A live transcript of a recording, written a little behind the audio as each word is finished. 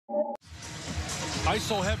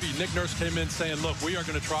ISO heavy. Nick Nurse came in saying, look, we are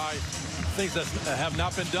going to try things that have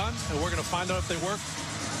not been done, and we're going to find out if they work.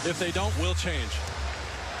 If they don't, we'll change.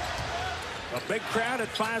 A big crowd at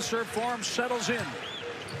Fiserv Forum settles in.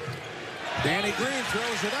 Danny Green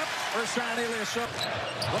throws it up. Ersan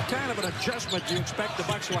Ilyasova. What kind of an adjustment do you expect the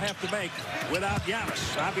Bucks will have to make without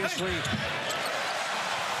Giannis? Obviously,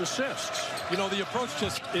 assists. You know, the approach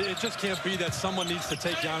it just can't be that someone needs to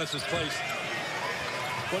take Giannis's place.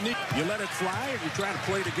 You let it fly and you try to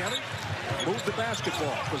play together. Move the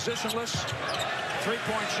basketball. Positionless.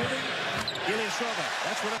 Three-point shooting. Ilyasova.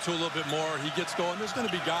 That's what. To a little bit more. He gets going. There's going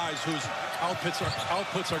to be guys whose outputs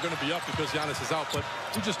are going to be up because Giannis is out, but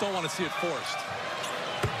we just don't want to see it forced.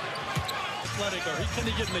 Athletic, or can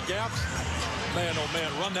he get in the gaps? Man, oh man,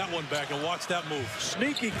 run that one back and watch that move.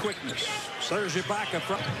 Sneaky quickness. Serge Ibaka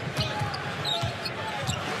from.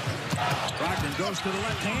 Brogdon goes to the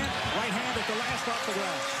left hand. Right hand at the last off the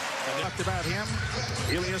glass. I talked about him.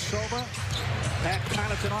 Ilyasova. Pat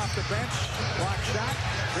Connaughton off the bench. Block shot.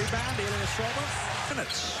 Rebound. Ilyasova.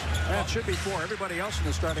 Minutes. That should be 4. Everybody else in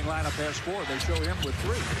the starting lineup has 4. They show him with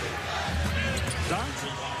 3. Dunk.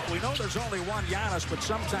 We know there's only one Giannis, but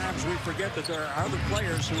sometimes we forget that there are other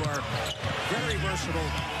players who are very versatile.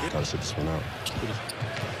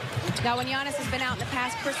 Now, when Giannis has been out in the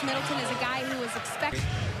past, Chris Middleton is a guy who is expected.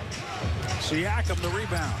 Siakam the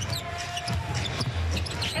rebound.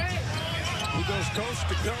 He goes coast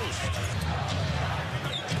to coast.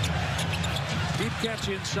 Deep catch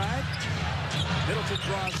inside. Middleton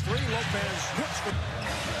draws 3. Lopez hooks for.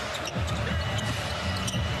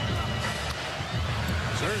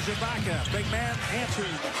 Serge Ibaka, big man,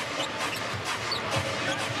 answers.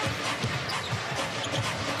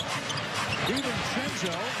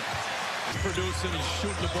 DiVincenzo Producing, he's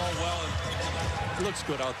shooting the ball well, and he looks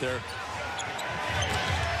good out there.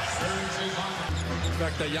 The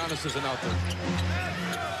fact that Giannis isn't out there.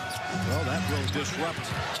 Well, that will disrupt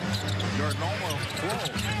your normal flow.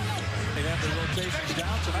 They have the rotations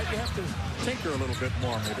down tonight. You have to tinker a little bit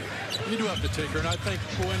more, maybe. You do have to tinker, and I think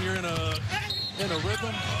when you're in a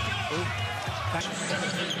rhythm.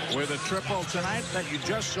 With a triple tonight that you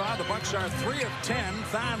just saw, the Bucks are 3 of 10.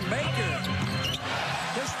 Thon Maker.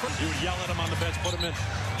 You yell at him on the bench, put him in.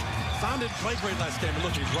 Thon didn't play great last game, and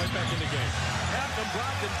look, he's right back in the game. Malcolm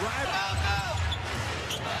Brogdon drive.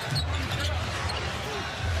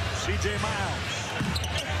 C.J. Miles.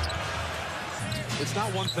 It's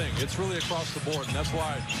not one thing. It's really across the board, and that's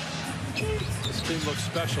why this team looks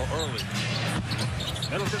special early.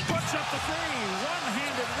 Middleton puts up the 3.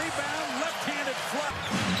 One-handed rebound, left-handed flip.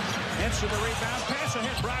 Answer the rebound, pass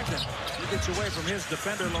ahead, Brogdon. He gets away from his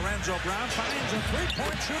defender, Lorenzo Brown. Finds a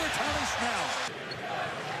three-point shooter, Tony Snell.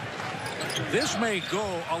 This may go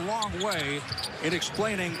a long way in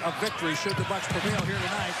explaining a victory should the Bucks prevail here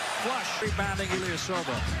tonight. Flush, rebounding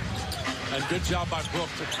Ilyasova. And good job by Brook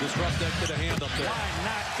to disrupt that kid a hand up there. Why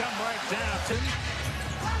not come right down to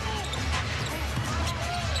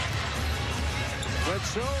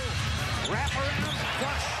Bledsoe, wrap around,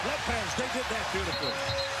 flush, Lopez. They did that beautifully.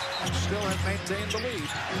 And still have maintained the lead.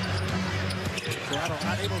 Seattle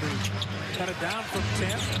unable to cut it down from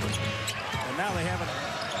 10. And now they have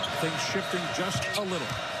things shifting just a little.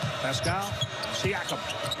 Pascal Siakam.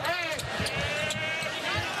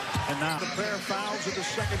 And now the pair of fouls in the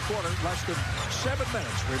second quarter. Less than 7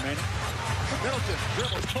 minutes remaining. Middleton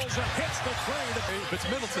dribbles, pulls up, hits the 3. If it's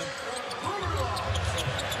Middleton.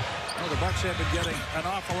 Well, the Bucks have been getting an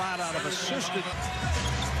awful lot out of assisted.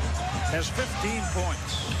 Has 15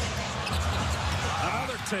 points.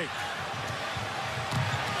 Another take.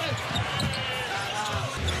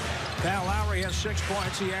 Kyle Lowry has 6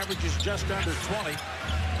 points. He averages just under 20.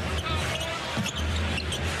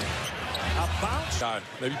 A bounce.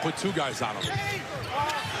 Maybe put 2 guys on him.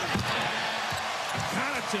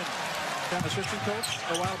 Connaughton. An assistant coach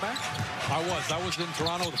a while back? I was in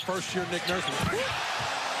Toronto the first year Nick Nurse.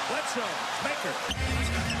 Bledsoe, Maker.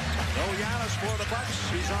 No Giannis for the Bucks.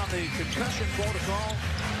 He's on the concussion protocol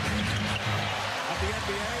of the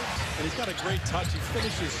NBA. And he's got a great touch. He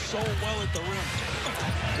finishes so well at the rim.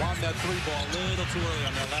 Won that 3-ball a little too early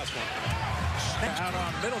on that last one. Out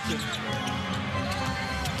on Middleton.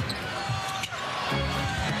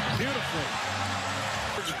 Beautiful.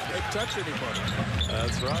 Can't touch anybody.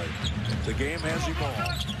 That's right. The game has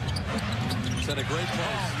evolved. It's in a great place.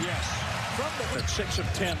 Oh, yes. From the 6 of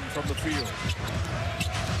 10 from the field.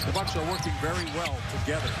 The Bucks are working very well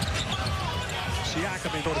together.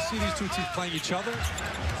 Siakam. So to see these 2 teams playing each other,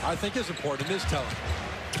 I think is important. It is telling.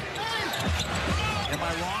 Am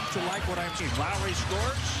I wrong to like what I'm seeing? Lowry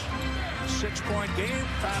scores. 6-point game.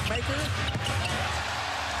 Thon Maker.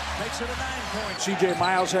 Makes it a 9-point. C.J.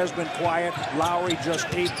 Miles has been quiet. Lowry just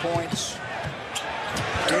 8 points.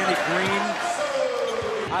 Danny Green.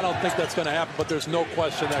 I don't think that's going to happen, but there's no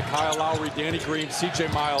question that Kyle Lowry, Danny Green, C.J.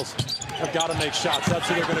 Miles have got to make shots. That's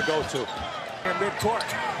who they're going to go to. In midcourt.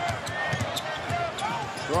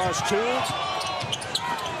 Draws 2.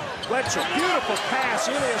 Bledsoe, beautiful pass.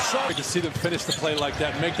 I can see them finish the play like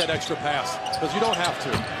that and make that extra pass, because you don't have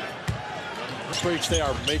to. Breaks, they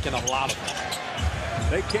are making a lot of them.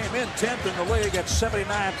 They came in 10th in the league at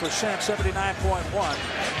 79%, 79.1.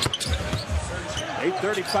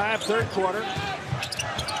 8:35, third quarter.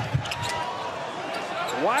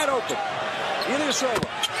 Wide open. Ilyasova,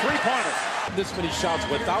 three-pointer. This many shots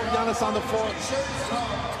without Giannis on the floor.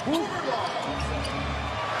 Woo.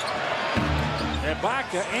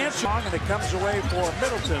 Ibaka answering, and it comes away for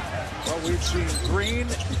Middleton. Well, we've seen Green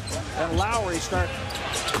and Lowry start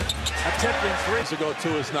attempting threes. To go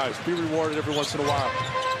two is nice. Be rewarded every once in a while.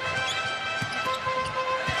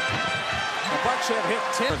 The Bucks have hit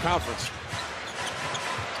 10. Conference.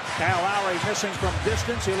 Kyle Lowry missing from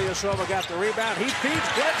distance. Ilyasova got the rebound. He feeds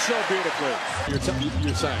Bledsoe beautifully.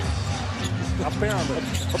 You're saying. Apparently.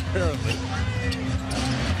 Apparently.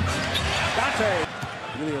 Dante.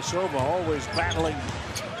 Ilyasova always battling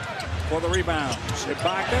for the rebounds.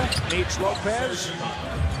 Ibaka meets Lopez.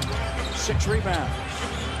 6 rebounds.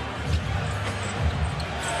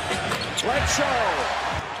 Bledsoe.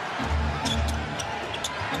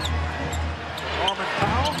 Norman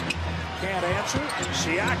Powell can't answer.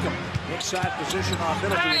 Siakam inside position on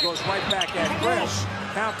Middleton. He goes right back at Chris.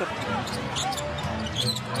 Count them.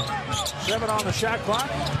 7 on the shot clock.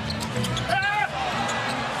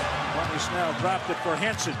 Snell dropped it for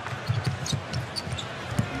Henson.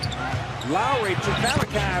 Lowry to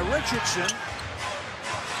Malachi Richardson.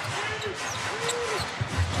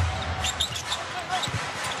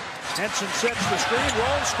 Henson sets the screen,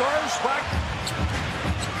 rolls, scores, back.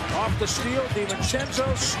 Off the steal, DiVincenzo,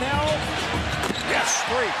 Snell. Yes,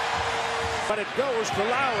 3. But it goes to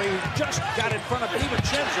Lowry, who just got in front of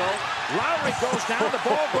DiVincenzo. Lowry goes down, the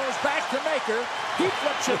ball goes back to Maker. He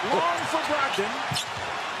flips it long for Brogdon.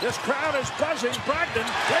 This crowd is buzzing. Brogdon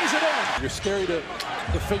lays it in. You're scary to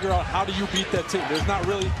figure out how do you beat that team. There's not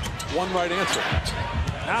really one right answer.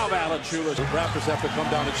 Now Valanciunas. The Raptors have to come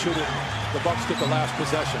down and shoot it. The Bucks get the last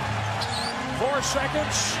possession. 4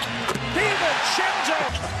 seconds. DiVincenzo.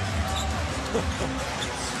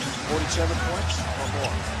 47 points or more.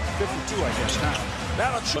 52, I guess, now.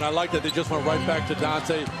 Valanciunas. But I like that they just went right back to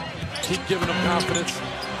Dante. Keep giving him confidence.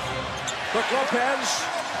 Brook Lopez.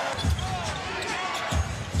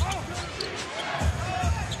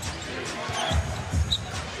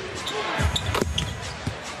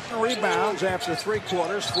 Rebounds after 3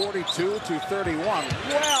 quarters, 42-31.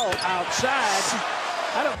 Well outside.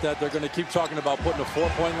 I don't that they're going to keep talking about putting a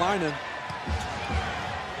 4-point line in.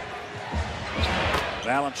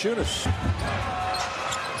 Valanciunas.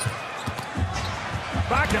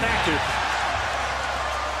 Brogdon active.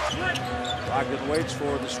 Brogdon waits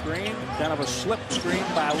for the screen. Kind of a slip screen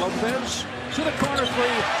by Lopez. To the corner 3.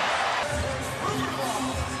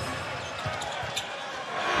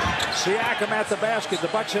 Siakam at the basket. The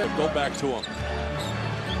Bucks have go back to him.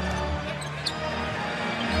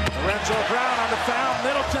 Lorenzo Brown on the foul.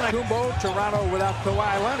 Middleton. Kumbo. Toronto without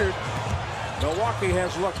Kawhi Leonard. Milwaukee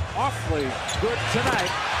has looked awfully good tonight.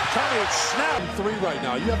 Tony Snell. 3 right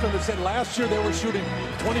now. You have to understand, last year they were shooting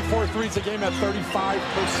 24 threes a game at 35%.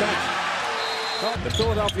 Well, the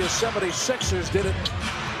Philadelphia 76ers did it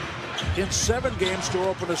in 7 games to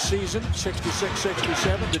open a season.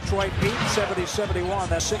 66-67. Detroit 8, 70-71.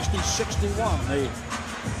 That's 60-61. They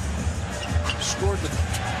scored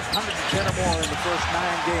 110 or more in the first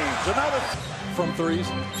 9 games. Another from threes,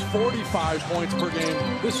 45 points per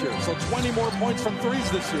game this year. So 20 more points from threes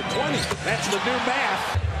this year. 20. That's the new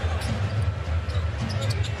math.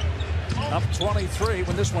 Up 23.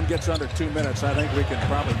 When this one gets under 2 minutes, I think we can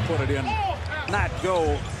probably put it in. Not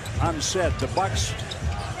go unsaid. The Bucks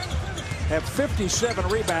have 57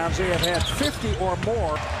 rebounds. They have had 50 or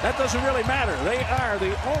more. That doesn't really matter. They are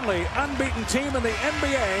the only unbeaten team in the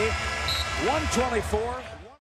NBA. 124.